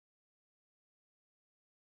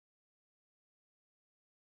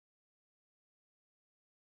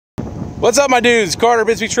What's up, my dudes? Carter,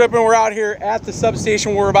 BBT Tripping. We're out here at the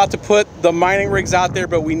substation. We're about to put the mining rigs out there,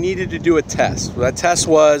 but we needed to do a test. That test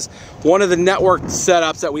was one of the network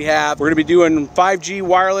setups that we have. We're gonna be doing 5G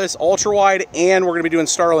wireless, ultra wide, and we're gonna be doing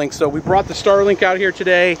Starlink. So we brought the Starlink out here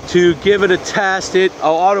today to give it a test. It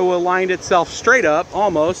auto-aligned itself straight up,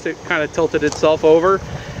 almost. It kind of tilted itself over.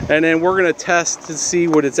 And then we're gonna test to see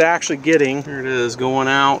what it's actually getting. Here it is going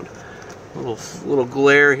out. Little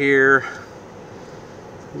glare here.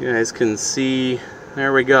 You guys can see,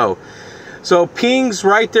 there we go. So ping's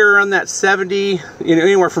right there on that 70,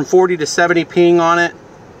 anywhere from 40 to 70 ping on it.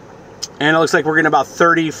 And it looks like we're getting about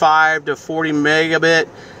 35 to 40 megabit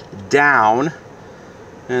down.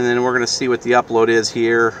 And then we're gonna see what the upload is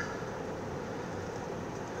here.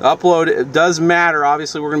 Upload, it does matter.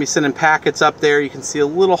 Obviously, we're gonna be sending packets up there. You can see a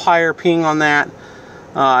little higher ping on that.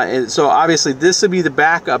 So obviously this would be the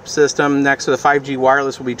backup system next to the 5G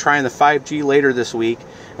wireless. We'll be trying the 5G later this week.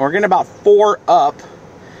 And we're getting about 4 up,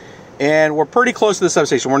 and we're pretty close to the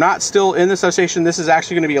substation. We're not still in the substation. This is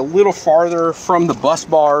actually going to be a little farther from the bus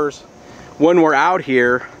bars when we're out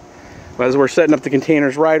here, as we're setting up the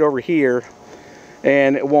containers right over here,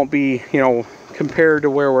 and it won't be, compared to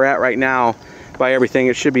where we're at right now by everything.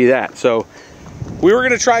 It should be that. So we were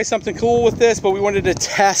going to try something cool with this, but we wanted to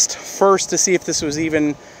test first to see if this was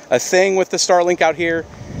even a thing with the Starlink out here.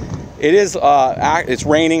 It is, it's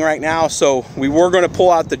raining right now, so we were going to pull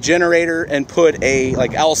out the generator and put a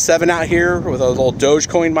L7 out here with a little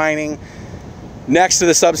Dogecoin mining next to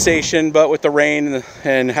the substation, but with the rain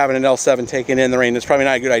and having an L7 taken in the rain, it's probably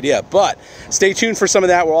not a good idea. But stay tuned for some of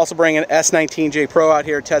that. We'll also bring an S19J Pro out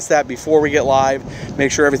here, test that before we get live,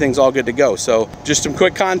 make sure everything's all good to go. So just some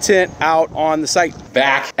quick content out on the site.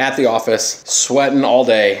 Back at the office, sweating all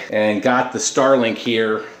day, and got the Starlink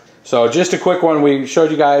here. So just a quick one, we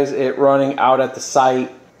showed you guys it running out at the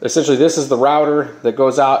site. Essentially, this is the router that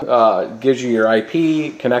goes out, gives you your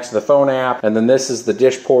IP, connects to the phone app, and then this is the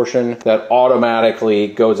dish portion that automatically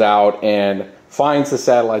goes out and finds the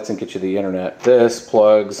satellites and gets you the internet. This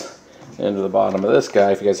plugs into the bottom of this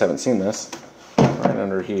guy, if you guys haven't seen this, right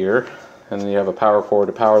under here. And then you have a power cord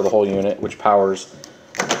to power the whole unit, which powers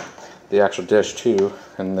the actual dish too,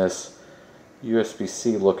 and this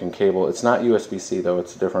USB-C looking cable. It's not USB-C though,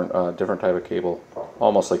 it's a different type of cable,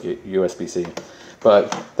 almost like USB-C.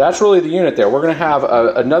 But that's really the unit there. We're gonna have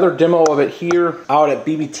another demo of it here out at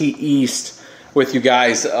BBT East with you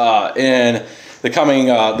guys in the coming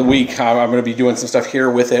the week. I'm gonna be doing some stuff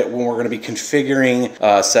here with it when we're gonna be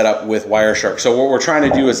configuring setup with Wireshark. So what we're trying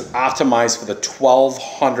to do is optimize for the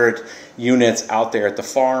 1,200 units out there at the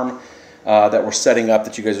farm that we're setting up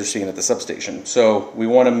that you guys are seeing at the substation. So we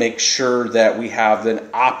want to make sure that we have an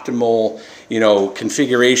optimal,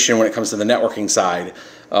 configuration when it comes to the networking side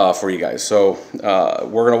for you guys. So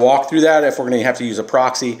we're going to walk through that if we're going to have to use a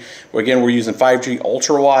proxy. Again, we're using 5G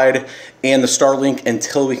ultra wide and the Starlink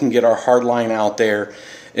until we can get our hard line out there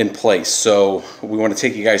in place. So we want to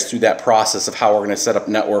take you guys through that process of how we're going to set up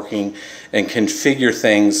networking and configure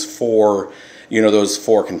things for, those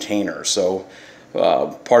 4 containers. So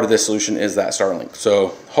part of this solution is that Starlink. So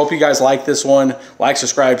hope you guys like this one. Like,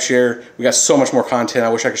 subscribe, share. We got so much more content. I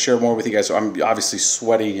wish I could share more with you guys. So I'm obviously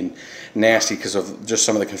sweaty and nasty because of just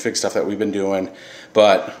some of the config stuff that we've been doing.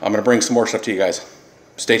 But I'm going to bring some more stuff to you guys.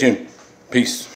 Stay tuned. Peace.